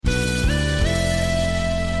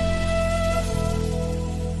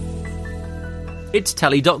It's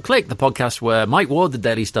Telly.Click, the podcast where Mike Ward, the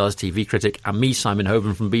Daily Star's TV critic, and me, Simon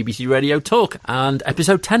Hoban from BBC Radio talk. And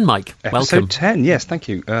episode 10, Mike. Welcome. Episode 10, yes, thank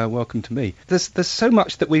you. Welcome to me. There's so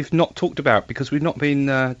much that we've not talked about because we've not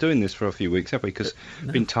been doing this for a few weeks, have we? Because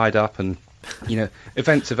we've been tied up and,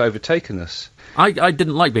 events have overtaken us. I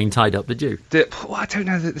didn't like being tied up, did you? Well, I don't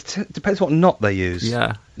know. It depends what knot they use.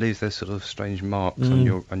 Yeah. Leaves those sort of strange marks on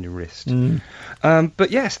your wrist.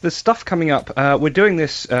 But yes, there's stuff coming up. We're doing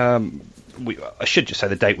this... I should just say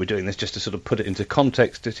the date we're doing this, just to sort of put it into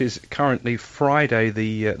context. It is currently Friday,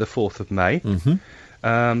 the 4th of May.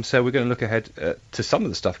 So we're going to look ahead to some of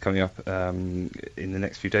the stuff coming up in the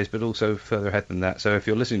next few days, but also further ahead than that. So if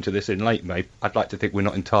you're listening to this in late May, I'd like to think we're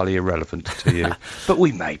not entirely irrelevant to you, but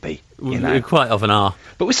we may be. We quite often are.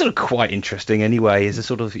 But we're sort of quite interesting anyway, as a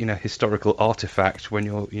sort of historical artefact when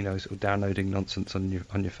you're sort of downloading nonsense on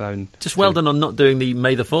your phone. Just well done on not doing the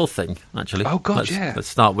May the 4th thing, actually. Oh God, Let's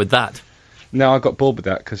start with that. No, I got bored with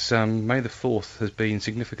that because May the 4th has been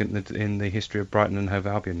significant in the history of Brighton and Hove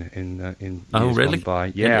Albion in years really? gone by.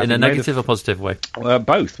 Yeah, in a negative or positive way?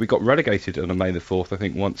 Both. We got relegated on a May the 4th, I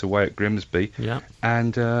think, once away at Grimsby. Yeah.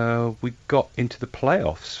 And we got into the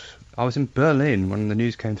playoffs. I was in Berlin when the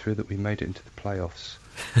news came through that we made it into the playoffs.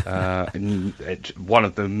 In one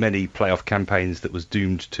of the many playoff campaigns that was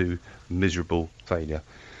doomed to miserable failure.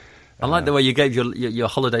 I like the way you gave your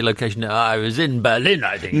holiday location. I was in Berlin,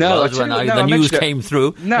 I think. No, when the news came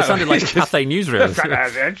through. No, it sounded like a Cathay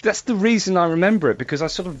newsreel. That's the reason I remember it, because I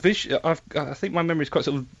sort of I think my memory is quite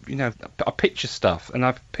sort of I picture stuff, and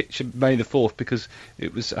I picture May the 4th because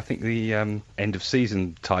it was, I think, the end of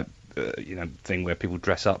season type thing where people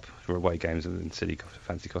dress up for away games and silly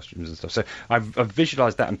fancy costumes and stuff. So I've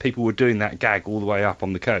visualised that, and people were doing that gag all the way up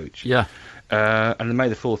on the coach. Yeah. And the May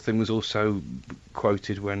the 4th thing was also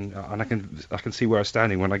quoted when, and I can see where I was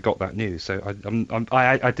standing when I got that news. So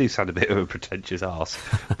I do sound a bit of a pretentious arse,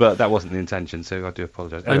 but that wasn't the intention. So I do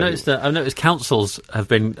apologise. I've noticed councils have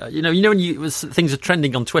been, when things are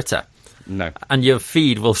trending on Twitter. No. And your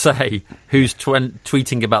feed will say who's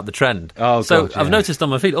tweeting about the trend. Oh, so God, yeah. I've noticed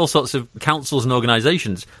on my feed all sorts of councils and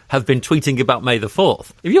organisations have been tweeting about May the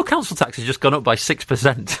 4th. If your council tax has just gone up by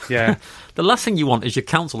 6%, yeah, the last thing you want is your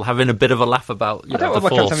council having a bit of a laugh about I don't want my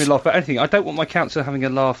council having a laugh about anything. I don't want my council having a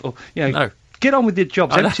laugh or, No. Get on with your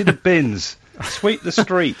jobs. Empty the bins. Sweep the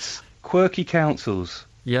streets. Quirky councils.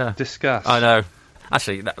 Yeah. Discuss. I know.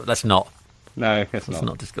 Actually, let's not. No, let's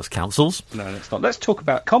not discuss councils. No, let's not. Let's talk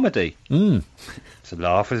about comedy. It's a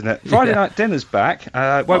laugh, isn't it? Yeah. Friday Night Dinner's back.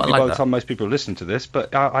 It won't be by the that. time most people listen to this,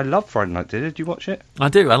 but I love Friday Night Dinner. Do you watch it? I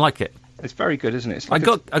do. I like it. It's very good, isn't it? It's I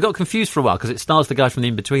got confused for a while because it stars the guy from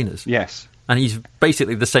The Inbetweeners. Yes. And he's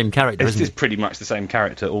basically the same character, It's isn't he? pretty much the same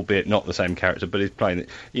character, albeit not the same character, but he's playing it.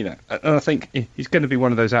 And I think he's going to be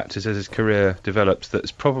one of those actors as his career develops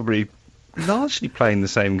that's probably largely playing the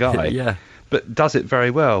same guy. Yeah. But does it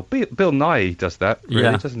very well. Bill Nighy does that, really,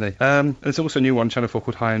 Yeah. doesn't he? There's also a new one, Channel 4,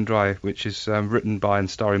 called High and Dry, which is written by and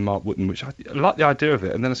starring Mark Wootton, which I like the idea of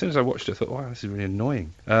it. And then as soon as I watched it, I thought, wow, this is really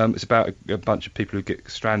annoying. It's about a bunch of people who get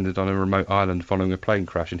stranded on a remote island following a plane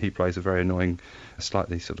crash, and he plays a very annoying,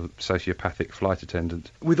 slightly sort of sociopathic flight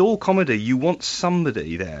attendant. With all comedy, you want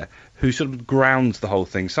somebody there who sort of grounds the whole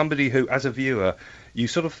thing, somebody who, as a viewer, you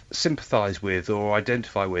sort of sympathise with or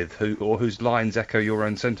identify with, whose lines echo your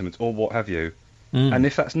own sentiments or what have you. And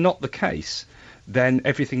if that's not the case, then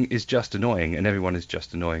everything is just annoying and everyone is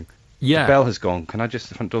just annoying. Yeah. The bell has gone. Can I just...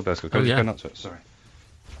 The front door bell's gone. Can I just go nuts with it? Sorry.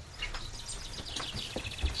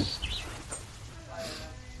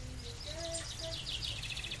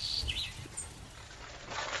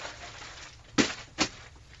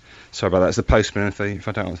 Sorry about that. It's the postman. If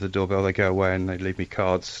I don't answer the doorbell, they go away and they leave me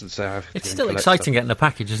cards and say I have to It's go still and collect exciting stuff. getting a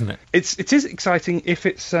package, isn't it? It is exciting if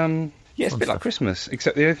it's it's a bit like Christmas.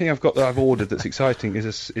 Except the only thing I've got that I've ordered that's exciting is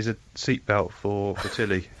a seatbelt for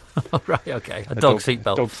Tilly. Oh, right, okay. A dog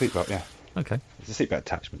seatbelt. Dog seatbelt, yeah. Okay. It's a seatbelt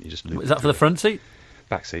attachment. You just loop. Is that for the front seat?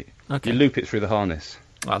 Back seat? Okay. You loop it through the harness.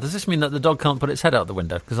 Well, does this mean that the dog can't put its head out the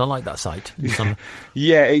window? Because I like that sight.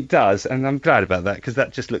 Yeah, it does, and I'm glad about that because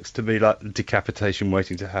that just looks to me like decapitation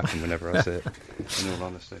waiting to happen whenever I see it. In all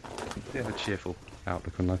honesty, you have a cheerful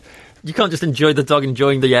outlook on life. You can't just enjoy the dog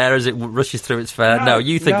enjoying the air as it rushes through its fare. No,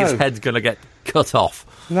 you think its head's going to get cut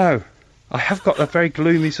off. No, I have got a very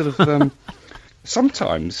gloomy sort of...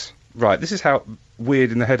 sometimes, right, this is how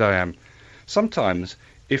weird in the head I am. Sometimes,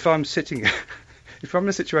 if I'm sitting... if I'm in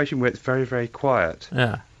a situation where it's very, very quiet...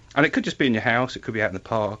 Yeah. And it could just be in your house, it could be out in the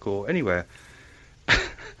park or anywhere.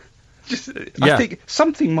 I think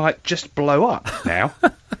something might just blow up now.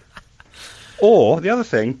 Or, the other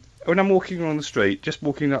thing, when I'm walking along the street, just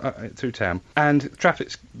walking through town, and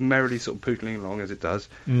traffic's merrily sort of pootling along as it does,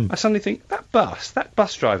 I suddenly think, that bus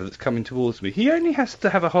driver that's coming towards me, he only has to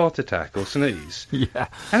have a heart attack or sneeze, Yeah.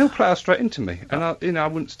 and he'll plough straight into me, and I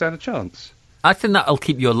wouldn't stand a chance. I think that'll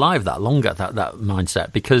keep you alive that longer, that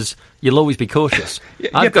mindset, because you'll always be cautious.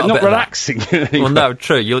 But not relaxing. Well, no,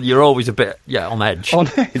 true. You're always a bit, on edge. On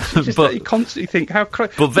edge. You constantly think, how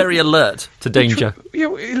close. But very alert to danger.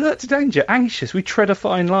 Alert to danger, anxious. We tread a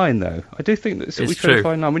fine line, though. I do think that we tread a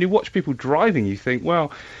fine line. When you watch people driving, you think,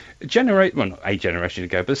 well, not a generation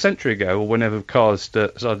ago, but a century ago, or whenever cars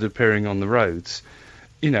started appearing on the roads,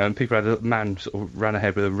 and people had a man sort of ran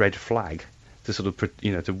ahead with a red flag to sort of,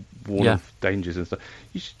 to warn of dangers and stuff.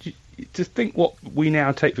 To think what we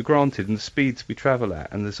now take for granted and the speeds we travel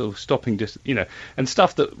at and the sort of stopping and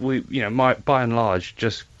stuff that we, might by and large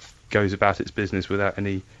just goes about its business without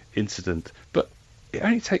any incident. But it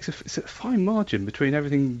only takes it's a fine margin between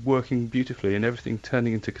everything working beautifully and everything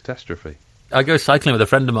turning into catastrophe. I go cycling with a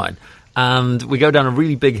friend of mine, and we go down a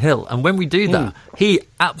really big hill, and when we do that, he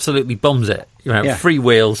absolutely bombs it. Free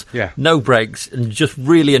wheels, no brakes, and just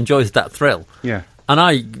really enjoys that thrill. Yeah. And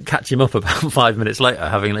I catch him up about 5 minutes later,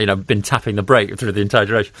 having been tapping the brake through the entire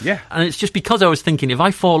duration. Yeah. And it's just because I was thinking, if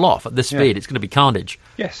I fall off at this speed, it's going to be carnage.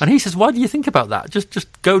 Yes. And he says, why do you think about that?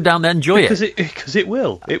 Just go down there, enjoy it. Because it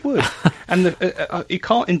will. It would. And you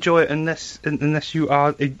can't enjoy it unless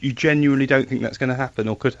you genuinely don't think that's going to happen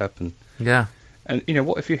or could happen. Yeah. And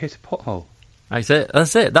what if you hit a pothole? That's it.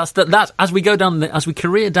 That's as we go down, as we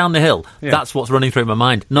career down the hill. Yeah. That's what's running through my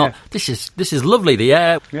mind. Not this is lovely. The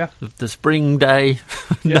air, the spring day.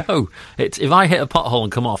 No, it's if I hit a pothole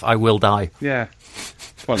and come off, I will die. Yeah,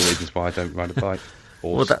 it's one of the reasons why I don't ride a bike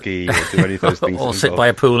or ski or do any of those things. Or sit by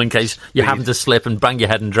a pool in case you happen to slip and bang your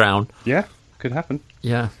head and drown. Yeah, could happen.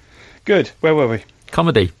 Yeah. Good. Where were we?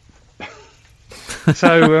 Comedy.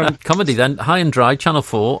 So comedy then, High and Dry, Channel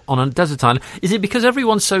 4 on a desert island. Is it because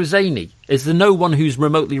everyone's so zany? Is there no one who's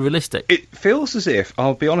remotely realistic? It feels as if,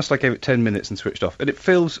 I'll be honest, I gave it 10 minutes and switched off. And it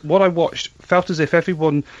feels, what I watched felt as if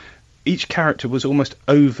each character was almost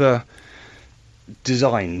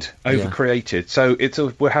over-designed, over-created. So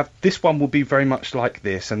this one will be very much like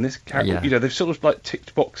this, and this character, they've sort of like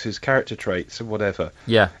ticked boxes, character traits or whatever.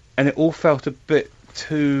 Yeah. And it all felt a bit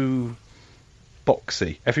too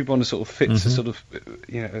boxy. Everyone sort of fits a sort of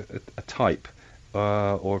a type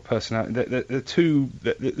or a personality.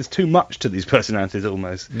 There's too much to these personalities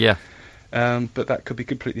almost. Yeah. But that could be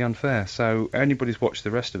completely unfair. So anybody who's watched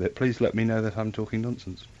the rest of it, please let me know that I'm talking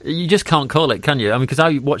nonsense. You just can't call it, can you? I mean, because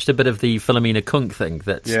I watched a bit of the Philomena Kunk thing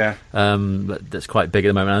that's quite big at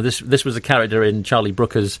the moment. Now, this was a character in Charlie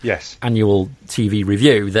Brooker's annual TV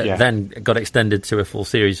review that then got extended to a full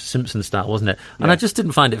series, Simpson style, wasn't it? And I just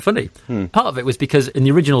didn't find it funny. Part of it was because in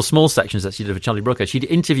the original small sections that she did for Charlie Brooker, she'd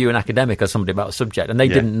interview an academic or somebody about a subject, and they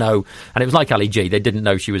didn't know, and it was like Ali G, they didn't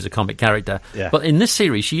know she was a comic character. Yeah. But in this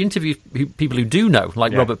series, she interviewed people who do know,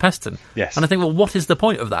 like Robert Peston. Yes. And I think, well, what is the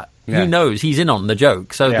point of that? Yeah. He knows, he's in on the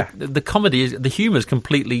joke. So the comedy, the humour is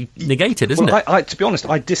completely negated, isn't it? To be honest,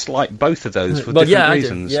 I dislike both of those for different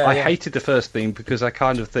reasons. I hated the first thing because I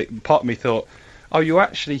kind of think, part of me thought, oh, you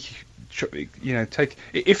actually, take...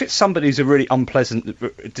 If it's somebody who's a really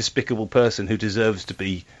unpleasant, despicable person who deserves to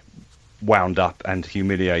be wound up and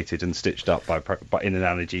humiliated and stitched up by in an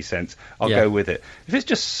analogy sense, I'll go with it. If it's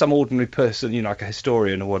just some ordinary person, like a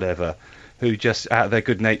historian or whatever, who just out of their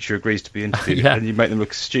good nature agrees to be interviewed and you make them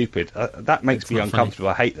look stupid, that makes me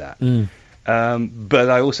uncomfortable. Funny. I hate that. But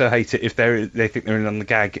I also hate it if they think they're in on the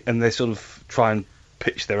gag and they sort of try and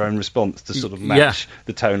pitch their own response to sort of match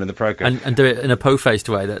the tone of the programme. And do it in a po-faced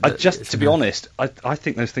way. To be honest, I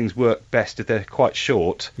think those things work best if they're quite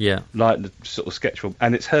short, like the sort of sketch film,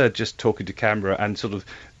 and it's her just talking to camera and sort of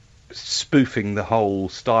spoofing the whole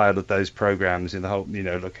style of those programmes in the whole,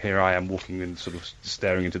 look, here I am walking and sort of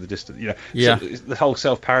staring into the distance, the whole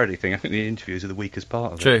self-parody thing. I think the interviews are the weakest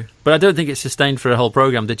part of it. True, but I don't think it's sustained for a whole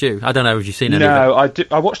programme, did you? I don't know, have you seen any of it?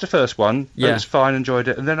 No, I watched the first one, it was fine, enjoyed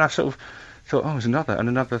it, and then I sort of thought, there's another and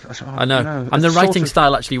another. I know. No. And the writing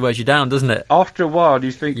style actually wears you down, doesn't it? After a while,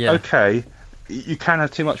 you think, okay, you can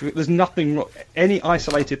have too much. There's nothing wrong. Any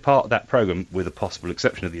isolated part of that programme, with a possible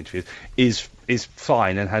exception of the interviews, is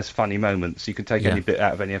fine and has funny moments. You can take any bit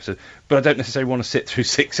out of any episode. But I don't necessarily want to sit through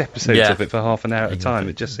 6 episodes of it for half an hour at a time.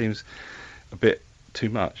 It just seems a bit too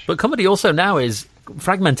much. But comedy also now is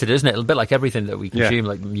fragmented, isn't it? A bit like everything that we consume,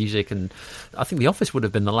 like music, and I think The Office would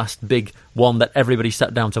have been the last big one that everybody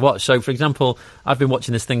sat down to watch. So, for example, I've been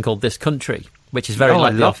watching this thing called This Country, which is very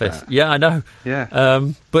like The Office. That. Yeah, I know.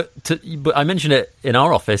 Yeah. But I mentioned it in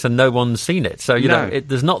our office, and no one's seen it. So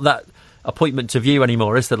there's not that appointment to view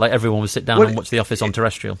anymore, is there? Like everyone would sit down and watch The Office on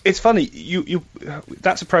terrestrial. It's funny.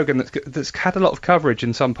 That's a programme that's had a lot of coverage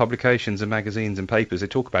in some publications and magazines and papers. They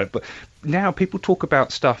talk about it, but now people talk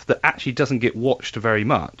about stuff that actually doesn't get watched very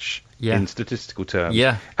much in statistical terms,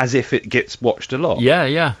 as if it gets watched a lot.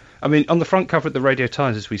 Yeah. I mean, on the front cover of the Radio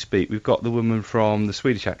Times as we speak, we've got the woman from the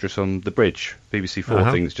Swedish actress on The Bridge, BBC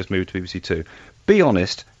 4 thing that's just moved to BBC 2. Be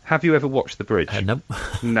honest, have you ever watched The Bridge? No.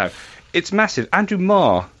 No. It's massive. Andrew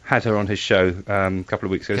Marr had her on his show a couple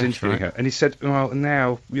of weeks ago. I was interviewing her, and he said, well,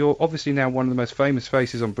 now, you're obviously now one of the most famous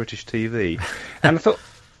faces on British TV. And I thought,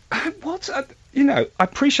 what? I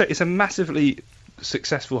appreciate it's a massively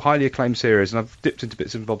successful, highly acclaimed series, and I've dipped into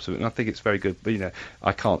bits and bobs of it, and I think it's very good. But,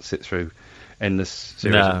 I can't sit through endless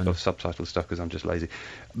series of subtitle stuff because I'm just lazy.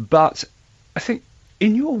 But I think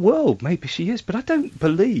in your world, maybe she is, but I don't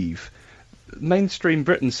believe mainstream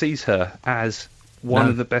Britain sees her as one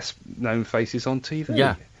of the best known faces on TV.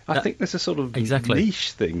 Yeah. I think there's a sort of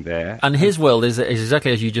niche thing there. And his world is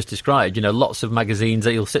exactly as you just described. Lots of magazines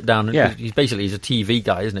that he'll sit down and he's a TV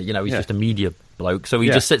guy, isn't it? He's just a media bloke. So he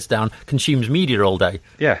just sits down, consumes media all day.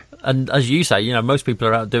 Yeah. And as you say, most people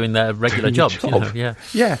are out doing their regular jobs.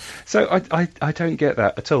 Yeah. So I don't get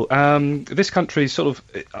that at all. This country sort of,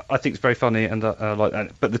 I think it's very funny and like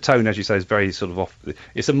that. But the tone, as you say, is very sort of off.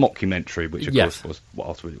 It's a mockumentary, which of course was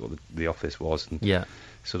what The Office was. And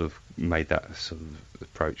sort of made that sort of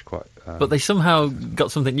approach quite... but they somehow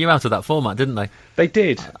got something new out of that format, didn't they? They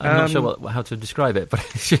did. I'm not sure how to describe it, but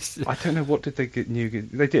it's just... I don't know, what did they get new...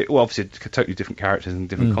 They did, well, obviously, totally different characters and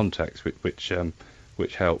different contexts, which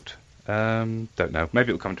helped. Don't know. Maybe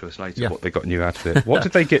it'll come to us later, what they got new out of it. What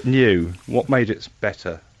did they get new? What made it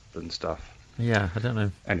better than stuff? Yeah, I don't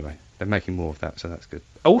know. Anyway, they're making more of that, so that's good.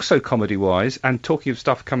 Also, comedy-wise, and talking of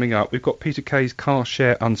stuff coming up, we've got Peter Kay's Car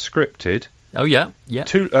Share Unscripted... Oh, yeah.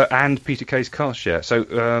 And Peter Kay's Car Share. So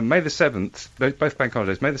May the 7th, both bank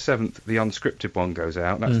holidays, May the 7th, the unscripted one goes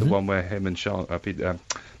out. That's the one where him and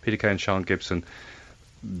Peter Kay and Sean Gibson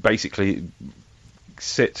basically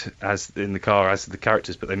sit as in the car as the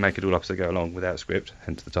characters, but they make it all up as they go along without script,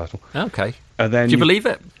 hence the title. Okay. And then do you believe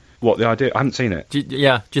it? What, the idea? I haven't seen it. Do you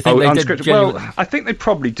think they unscripted? Did genuine... Well, I think they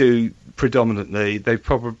probably do predominantly.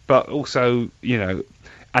 But also,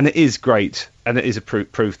 and it is great, and it is a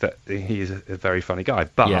proof that he is a very funny guy.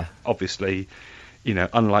 But obviously,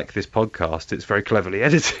 unlike this podcast, it's very cleverly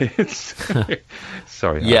edited.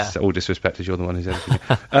 Sorry, that's all disrespect, as you're the one who's editing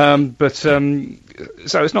it.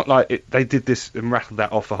 So it's not like they did this and rattled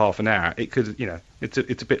that off for half an hour. It could,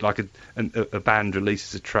 it's a bit like a band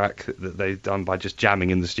releases a track that they've done by just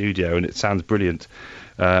jamming in the studio, and it sounds brilliant.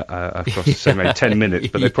 Across say maybe 10 minutes,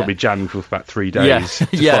 but they're probably jamming for about 3 days to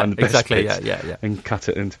find the best bits and cut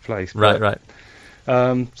it into place. Right.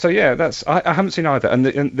 So that's I haven't seen either, and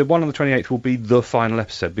the one on the 28th will be the final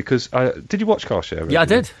episode because did you watch Car Share? Yeah, I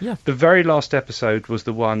did. Yeah, the very last episode was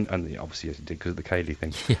the one, and obviously yes, it did because of the Kaylee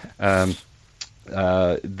thing. Yeah.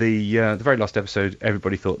 The very last episode,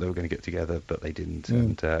 everybody thought they were going to get together, but they didn't,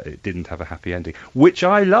 and it didn't have a happy ending, which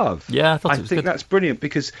I love. Yeah, I think that's brilliant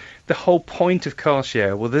because the whole point of Car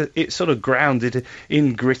Share, it's sort of grounded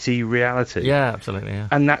in gritty reality. Yeah, absolutely. Yeah.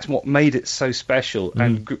 And that's what made it so special.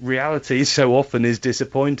 And reality so often is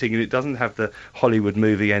disappointing, and it doesn't have the Hollywood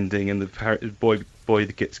movie ending and the boy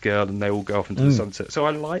that gets girl, and they all go off into the sunset. So I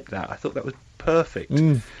like that. I thought that was perfect.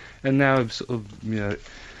 And now sort of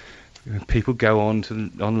people go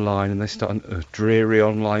online and they start a dreary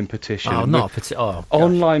online petition. Oh, not a petition. Oh,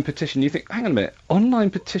 online petition. You think, hang on a minute, online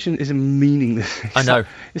petition is a meaningless. I know.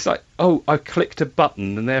 It's like, I clicked a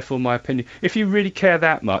button and therefore my opinion. If you really care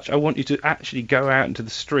that much, I want you to actually go out into the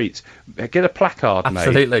streets, get a placard made.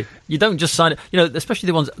 Absolutely. You don't just sign it. Especially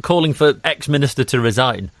the ones calling for ex-minister to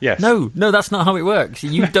resign. Yes. No, that's not how it works.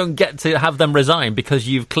 You don't get to have them resign because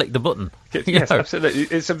you've clicked the button. Yes, absolutely.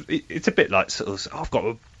 It's a bit like sort of, I've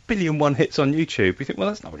got 1,000,000,001 hits on YouTube. You think, well,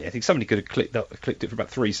 that's not really. I think somebody could have clicked it for about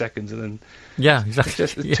 3 seconds, and then exactly.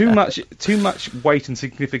 Just too much weight and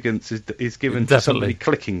significance is given to somebody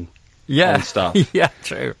clicking on stuff. Yeah,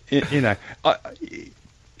 true. If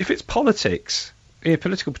it's politics, a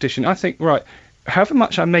political petition, I think however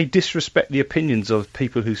much I may disrespect the opinions of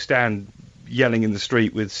people who stand yelling in the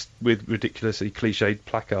street with ridiculously cliched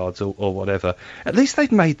placards or whatever, at least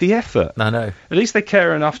they've made the effort. I know. At least they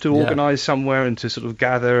care enough to organise somewhere and to sort of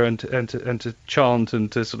gather and to chant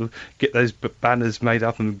and to sort of get those banners made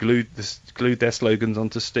up and glued their slogans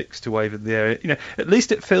onto sticks to wave in the air. At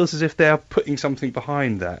least it feels as if they are putting something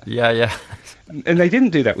behind that. Yeah. And they didn't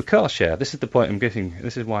do that with Car Share. This is the point I'm getting.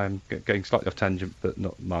 This is why I'm going slightly off tangent, but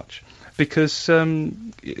not much. Because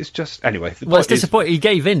it's just... Anyway. Well, it's disappointing. He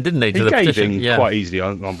gave in, didn't he, to the petition? changing quite easily.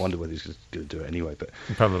 I wonder whether he's going to do it anyway. But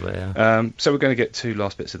probably, yeah. So we're going to get 2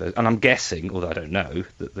 last bits of those. And I'm guessing, although I don't know,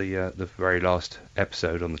 that the very last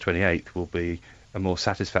episode on the 28th will be a more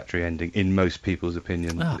satisfactory ending in most people's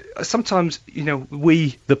opinion. Sometimes,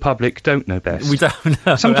 we, the public, don't know best. We don't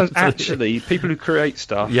know. Sometimes, actually, people who create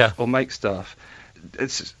stuff or make stuff,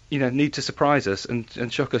 need to surprise us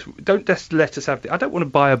and shock us. Don't just let us have I don't want to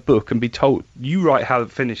buy a book and be told, you write how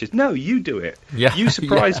it finishes. No, you do it. Yeah. You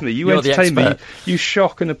surprise me. You entertain me. You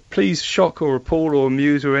shock please shock or appall or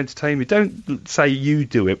amuse or entertain me. Don't say you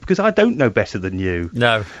do it, because I don't know better than you.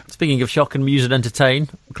 No. Speaking of shock and amuse and entertain,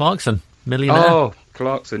 Clarkson. Millionaire. Oh,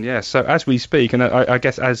 Clarkson, yes. So as we speak, and I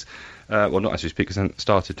guess not as we speak, because it hasn't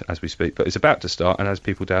started as we speak, but it's about to start, and as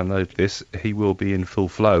people download this, he will be in full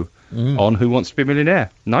flow on Who Wants to Be a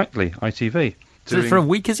Millionaire, nightly, ITV. Is it for a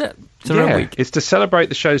week, is it? A week. It's to celebrate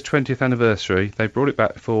the show's 20th anniversary. They brought it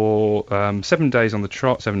back for 7 days on the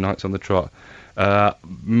trot, 7 nights on the trot,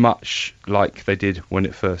 much like they did when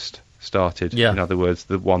it first started. Yeah. In other words,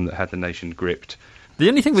 the one that had the nation gripped. The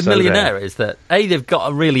only thing with Millionaire is that, they've got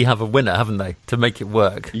to really have a winner, haven't they, to make it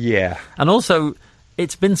work? Yeah. And also,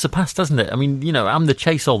 it's been surpassed, hasn't it? I mean, I'm the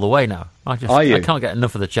chase all the way now. I can't get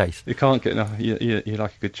enough of the chase. You can't get enough. You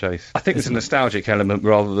like a good chase. I think there's a nostalgic element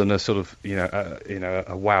rather than a sort of,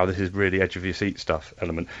 a wow, this is really edge of your seat stuff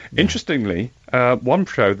element. Yeah. Interestingly, one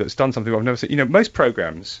show that's done something I've never seen, most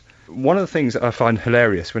programmes, one of the things that I find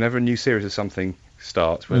hilarious whenever a new series of something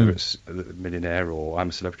starts, whether it's Millionaire or I'm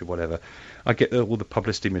a Celebrity or whatever, I get all the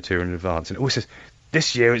publicity material in advance, and it always says,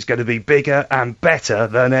 this year it's going to be bigger and better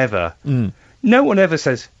than ever. No one ever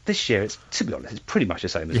says, this year, to be honest, it's pretty much the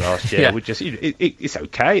same as last year. We just, it's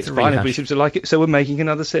okay, it's fine, everybody seems to like it, so we're making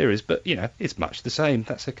another series, but, it's much the same.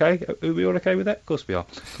 That's okay. Are we all okay with that? Of course we are.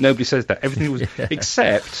 Nobody says that. Everything was,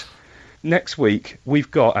 except next week, we've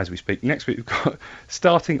got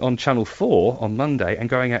starting on Channel 4 on Monday and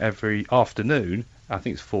going out every afternoon, I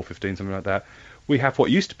think it's 4:15, something like that, we have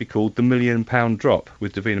what used to be called the £1 Million Drop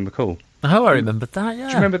with Davina McCall. Oh, I remember that, yeah. Do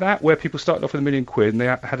you remember that? Where people started off with £1 million and they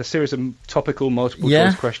had a series of topical multiple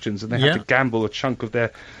choice questions, and they had to gamble a chunk of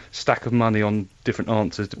their stack of money on different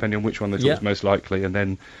answers depending on which one they thought was most likely, and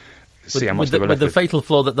then see how much they were left with. With the fatal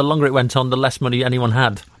flaw that the longer it went on, the less money anyone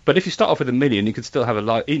had. But if you start off with £1 million, you could still have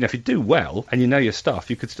even if you do well and you know your stuff,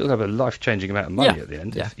 you could still have a life-changing amount of money at the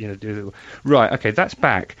end. Yeah. Right, okay, that's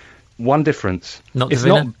back. One difference. It's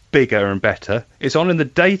not bigger and better. It's on in the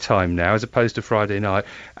daytime now as opposed to Friday night,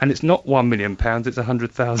 and it's not £1 million, it's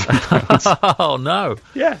 £100,000. Oh, no.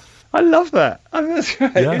 Yeah. I love that. I mean, that's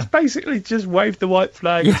great. Yeah. It's basically just waved the white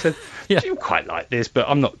flag and said, you quite like this, but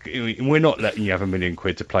we're not letting you have £1 million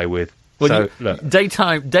to play with. Well, look.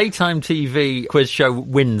 Daytime TV quiz show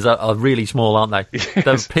wins are really small, aren't they? Yes.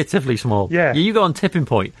 They're pitifully small. Yeah. You go on Tipping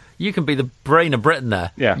Point, you can be the brain of Britain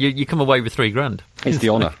there. Yeah. You come away with £3,000. It's the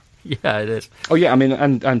honour. Yeah, it is. Oh, yeah, I mean,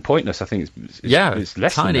 and Pointless, I think it's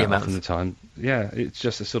less tiny than that often the time. Yeah, it's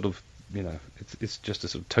just a sort of, it's just a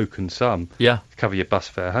sort of token sum. Yeah. To cover your bus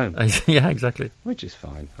fare home. Yeah, exactly. Which is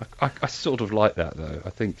fine. I sort of like that, though.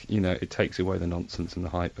 I think, it takes away the nonsense and the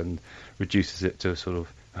hype and reduces it to a sort of,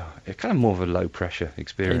 kind of more of a low-pressure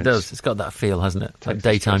experience. It does. It's got that feel, hasn't it? Like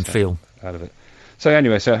daytime feel. Out of it. So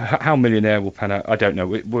anyway, how Millionaire will pan out, I don't know.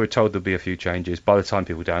 We're told there'll be a few changes. By the time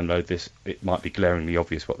people download this, it might be glaringly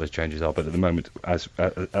obvious what those changes are. But at the moment, at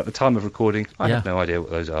the time of recording, I have no idea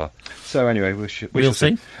what those are. So anyway, we'll see.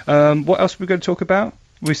 What else are we going to talk about?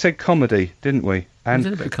 We said comedy, didn't we? And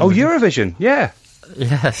Eurovision, yeah.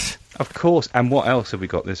 Yes. Of course. And what else have we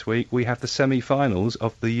got this week? We have the semi-finals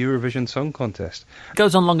of the Eurovision Song Contest. It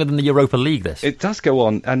goes on longer than the Europa League, this. It does go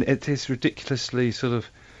on, and it is ridiculously sort of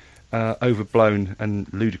overblown and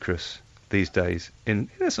ludicrous these days in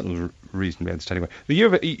a sort of reasonably entertaining way.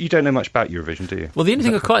 You don't know much about Eurovision, do you? Well, the only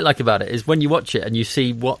thing I quite like about it is when you watch it and you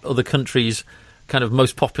see what other countries' kind of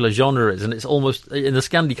most popular genre is, and it's almost, in the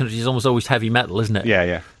Scandi countries, it's almost always heavy metal, isn't it? Yeah,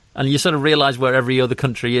 yeah. And you sort of realise where every other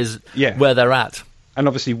country is, where they're at. And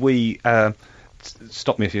obviously we...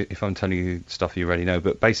 stop me if I'm telling you stuff you already know,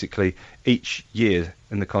 but basically each year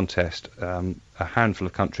in the contest, a handful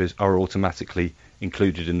of countries are automatically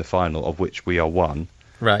included in the final, of which we are one.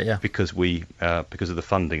 Right, yeah. Because because of the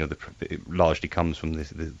funding it largely comes from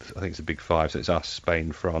this. I think it's the big five. So it's us,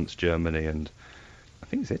 Spain, France, Germany, and I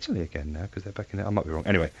think it's Italy again now because they're back in it. I might be wrong.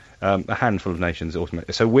 Anyway, a handful of nations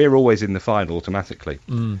automatically. So we're always in the final automatically,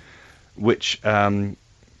 which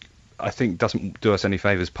I think doesn't do us any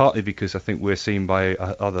favours. Partly because I think we're seen by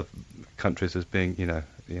other countries as being, a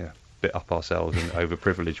bit up ourselves and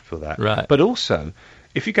overprivileged for that. Right. But also,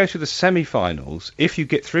 if you go through the semi-finals, if you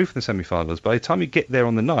get through from the semi-finals, by the time you get there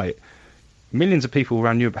on the night, millions of people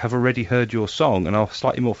around Europe have already heard your song and are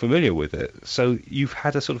slightly more familiar with it. So you've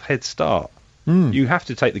had a sort of head start. You have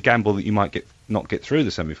to take the gamble that you might not get through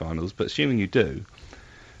the semi-finals, but assuming you do,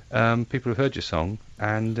 people have heard your song.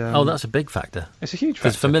 And that's a big factor. It's a huge factor.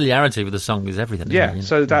 Because familiarity with the song is everything. Yeah, isn't it?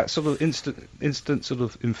 So that sort of instant sort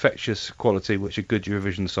of infectious quality which a good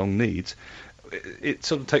Eurovision song needs, it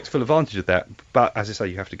sort of takes full advantage of that. But as I say,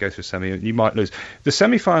 you have to go through semi, and you might lose. The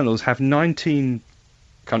semi-finals have 19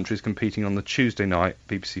 countries competing on the Tuesday night,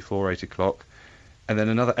 BBC 4, 8 o'clock, and then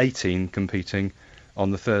another 18 competing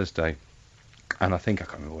on the Thursday. And I think, I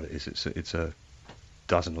can't remember what it is, it's a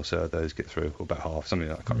dozen or so of those get through, or about half, something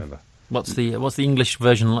like that, I can't remember. What's the English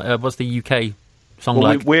version, what's the UK song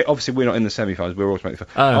like? We're not in the semi-finals, we're automatically...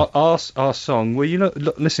 Our song, were you not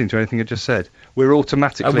listening to anything I just said? We're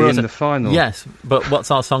automatically in the final. Yes, but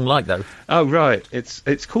what's our song like, though? Oh, right,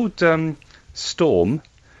 it's called Storm,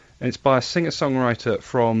 and it's by a singer-songwriter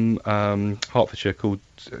from Hertfordshire calling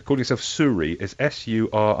herself Suri. It's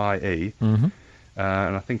Surie. Mm-hmm.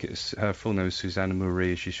 And I think her full name is Susanna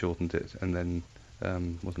Marie. She shortened it, and then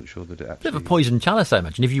wasn't sure that it actually... Bit of a poison chalice, I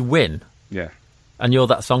imagine. If you win, and you're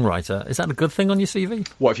that songwriter, is that a good thing on your CV?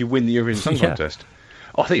 What, if you win the Eurovision Song Contest?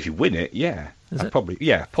 Oh, I think if you win it,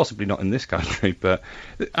 possibly not in this country, but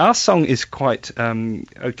our song is quite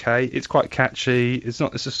okay. It's quite catchy. It's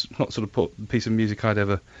not sort of a piece of music I'd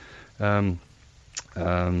ever buy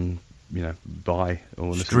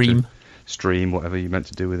or stream, whatever you meant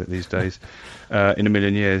to do with it these days, in a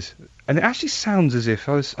million years. And it actually sounds as if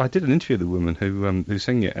I did an interview with the woman who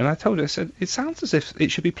sang it, and I told her, I said, it sounds as if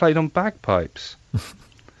it should be played on bagpipes.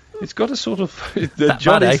 It's got a sort of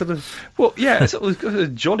jolly sort of, it's got a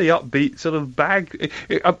jolly upbeat sort of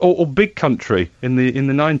or Big Country in the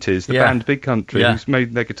 90s, the band Big Country, who's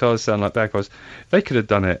made their guitars sound like bagpipes. They could have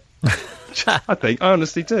done it. I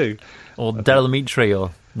honestly do. Or Del Amitri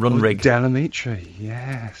or Runrig. Del Amitri,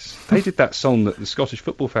 yes. They did that song that the Scottish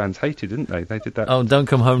football fans hated, didn't they? They did that. Oh, Don't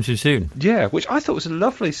Come Home Too Soon. Yeah, which I thought was a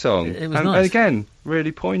lovely song. It was nice. And again,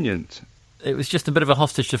 really poignant. It was just a bit of a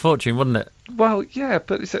hostage to fortune, wasn't it? Well, yeah,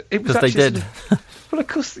 but it was because they did. Well, of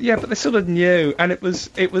course, yeah, but they sort of knew, and it was.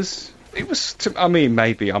 I mean,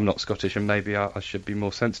 maybe I'm not Scottish, and maybe I should be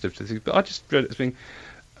more sensitive to things. But I just read it as being,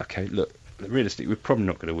 okay, look, realistically, we're probably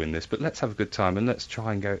not going to win this, but let's have a good time and let's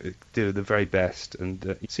try and do the very best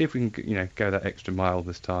and see if we can, go that extra mile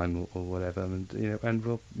this time or whatever, and and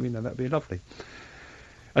we'll, that'd be lovely.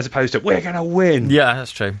 As opposed to we're going to win. Yeah,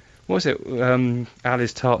 that's true. What was it?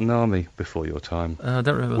 Alice Tartan Army before your time. I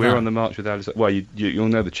don't remember. We're on the march with Alice. Well, you'll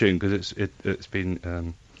know the tune because it's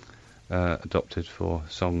been adopted for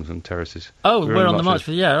songs and terraces. Oh, we're on the march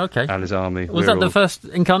for okay. Alice Army. Was that the first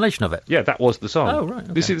incarnation of it? Yeah, that was the song. Oh, right.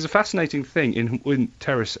 Okay. You see, there's a fascinating thing in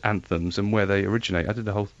terrace anthems and where they originate. I did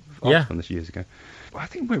the whole article on this years ago. Well, I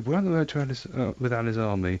think we're on the road to Alice with Alice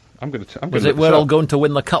Army. Was it we're all going to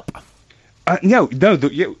win the cup? No,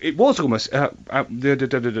 it was almost,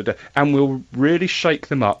 and we'll really shake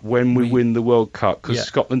them up when we win the World Cup, because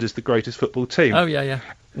Scotland is the greatest football team. Oh, yeah.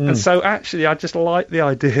 And so, actually, I just like the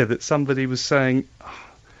idea that somebody was saying,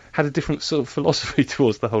 had a different sort of philosophy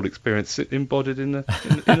towards the whole experience, embodied in a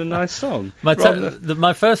nice song. My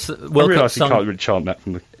first World Cup song... you can't really chant that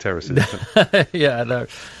from the terraces. Yeah, I know.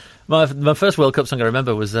 My first World Cup song I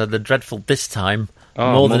remember was The Dreadful This Time.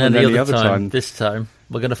 Oh, more than any other time. This time.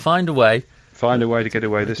 We're going to find a way. Find a way to get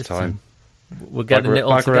away this time. We're getting it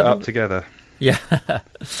all together. It up together. Yeah.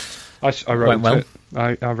 I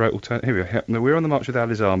wrote alternate. Here we are. No, we're on the march with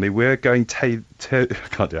Ali's Army. We're going I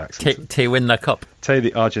can't do accents. To win the cup. To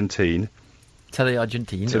the Argentine. To the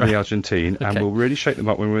Argentine. To the Argentine. Okay. And we'll really shake them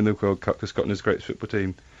up when we're in the World Cup, because Scotland is a great football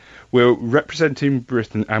team. We're representing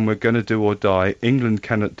Britain and we're going to do or die. England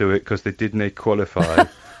cannot do it because they didn't qualify.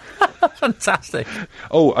 Fantastic.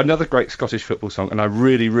 Oh, another great Scottish football song, and I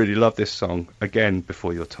really, really love this song. Again,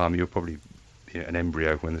 before your time, you were probably an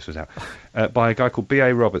embryo when this was out. By a guy called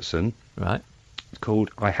B.A. Robertson. Right. It's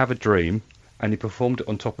called I Have a Dream, and he performed it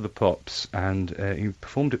on Top of the Pops, and he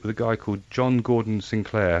performed it with a guy called John Gordon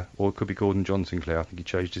Sinclair, or it could be Gordon John Sinclair. I think he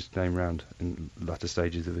changed his name round in latter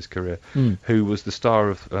stages of his career, who was the star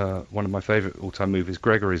of one of my favourite all-time movies,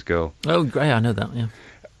 Gregory's Girl. Oh, great, I know that, yeah.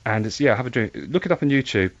 And it's Have a Dream. Look it up on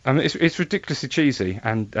YouTube. I mean, it's ridiculously cheesy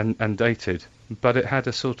and dated, but it had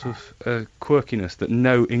a sort of quirkiness that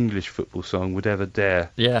no English football song would ever dare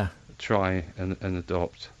try and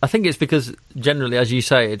adopt. I think it's because generally, as you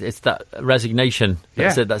say, it's that resignation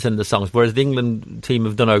that's in the songs, whereas the England team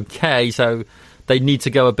have done okay, so they need to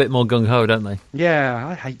go a bit more gung-ho, don't they? Yeah,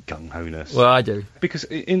 I hate gung-ho-ness. Well, I do. Because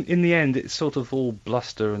in the end, it's sort of all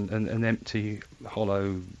bluster and empty,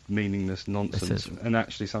 hollow, meaningless nonsense. And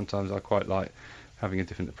actually, sometimes I quite like having a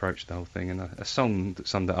different approach to the whole thing, and a song that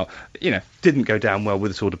summed that up. Didn't go down well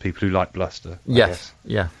with the sort of people who like bluster. I guess.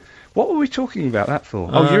 Yeah. What were we talking about that for?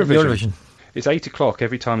 Eurovision. It's 8 o'clock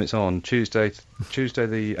every time it's on. Tuesday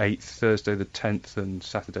the 8th, Thursday the 10th, and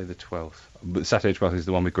Saturday the 12th. But Saturday the 12th is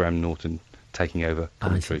the one with Graham Norton taking over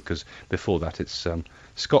commentary, because before that it's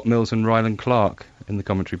Scott Mills and Ryland Clark in the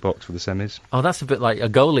commentary box for the semis. Oh, that's a bit like a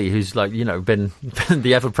goalie who's been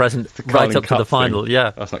the ever-present right up to the final. Thing.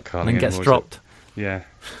 Yeah, that's not Carling and then gets dropped. Yeah.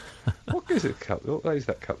 What is it? Cup? What is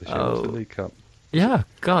that cup this year? What's the League Cup? Yeah,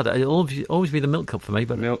 God, it'll always be the Milk Cup for me.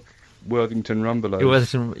 But Milk. Worthington Rumbelows.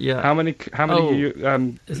 Worthington, yeah. How many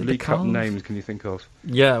League Cup names can you think of?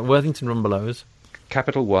 Yeah, Worthington Rumbelows.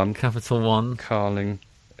 Capital One. Carling.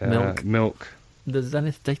 Milk. The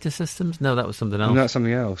Zenith Data Systems? No, that was something else. No, that's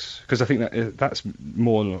something else. Because I think that's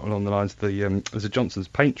more along the lines of there's a Johnson's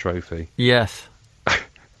Paint Trophy. Yes.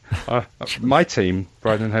 My team,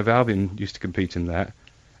 Brighton and Hove Albion, used to compete in that.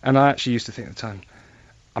 And I actually used to think at the time,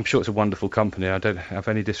 I'm sure it's a wonderful company. I don't have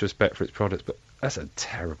any disrespect for its products, but that's a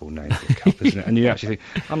terrible name for a cup, isn't it? And you actually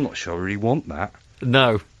think, I'm not sure I really want that.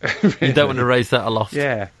 No, really? You don't want to raise that aloft.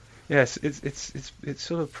 Yeah, yes, it's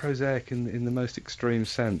sort of prosaic in the most extreme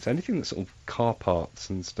sense. Anything that's sort of car parts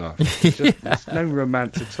and stuff, there's no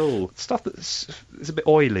romance at all. Stuff that's a bit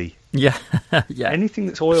oily. Yeah, yeah. Anything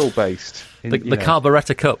that's oil based. The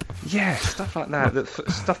carburettor cup. Yeah, stuff like that.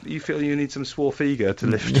 Stuff that you feel you need some Swarfega to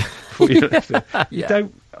lift before you lift it. Yeah.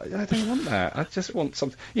 I don't want that. I just want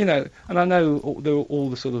something, and I know all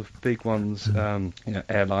the sort of big ones,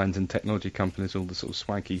 airlines and technology companies, all the sort of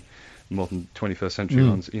swanky, modern 21st century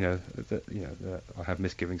ones. I have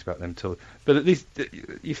misgivings about them too. But at least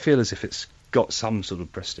you feel as if it's got some sort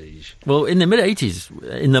of prestige. Well, in the mid-'80s,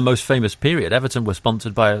 in the most famous period, Everton was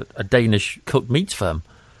sponsored by a Danish cooked meats firm.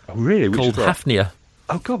 Oh, really? Called Hafnia.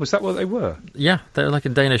 Oh, God, was that what they were? Yeah, they're like a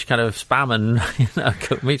Danish kind of spam and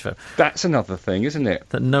cooked meat firm. That's another thing, isn't it?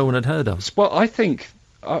 That no one had heard of. Well, I think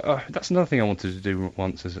that's another thing I wanted to do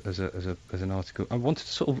once as an article. I wanted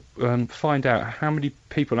to sort of find out how many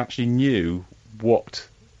people actually knew what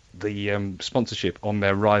the sponsorship on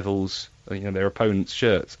their rivals, their opponents'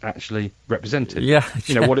 shirts actually represented. Yeah.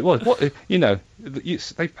 What it was.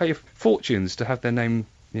 They pay fortunes to have their name,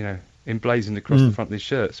 emblazoned across the front of these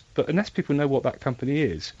shirts. But unless people know what that company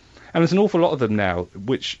is, and there's an awful lot of them now,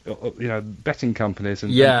 which betting companies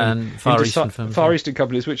and Far Eastern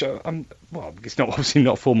companies, which it's obviously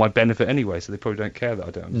not for my benefit anyway, so they probably don't care that I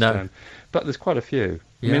don't understand. No. But there's quite a few.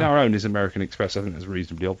 Yeah. I mean, our own is American Express. I think that's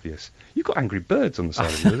reasonably obvious. You've got Angry Birds on the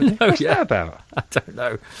side of it, isn't it? What's that about? I don't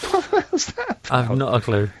know. What's that about? I've not a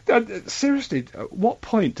clue. Seriously, at what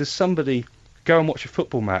point does somebody go and watch a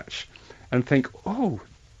football match and think, oh,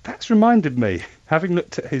 that's reminded me, having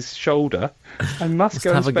looked at his shoulder, I must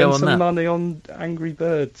go and spend some money on Angry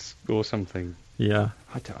Birds or something. Yeah.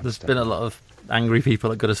 I don't understand. There's been a lot of angry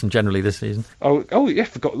people at Goodison generally this season. Oh yeah,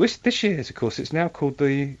 forgot. This year's, of course, it's now called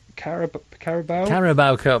the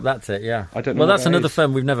Carabao Cup, that's it, yeah. I don't know. Well, that's another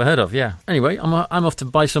firm we've never heard of, yeah. Anyway, I'm off to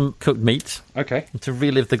buy some cooked meat. Okay. To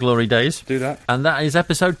relive the glory days. Do that. And that is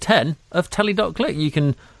episode 10 of Telly.Click. You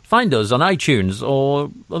can find us on iTunes or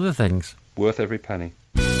other things. Worth every penny.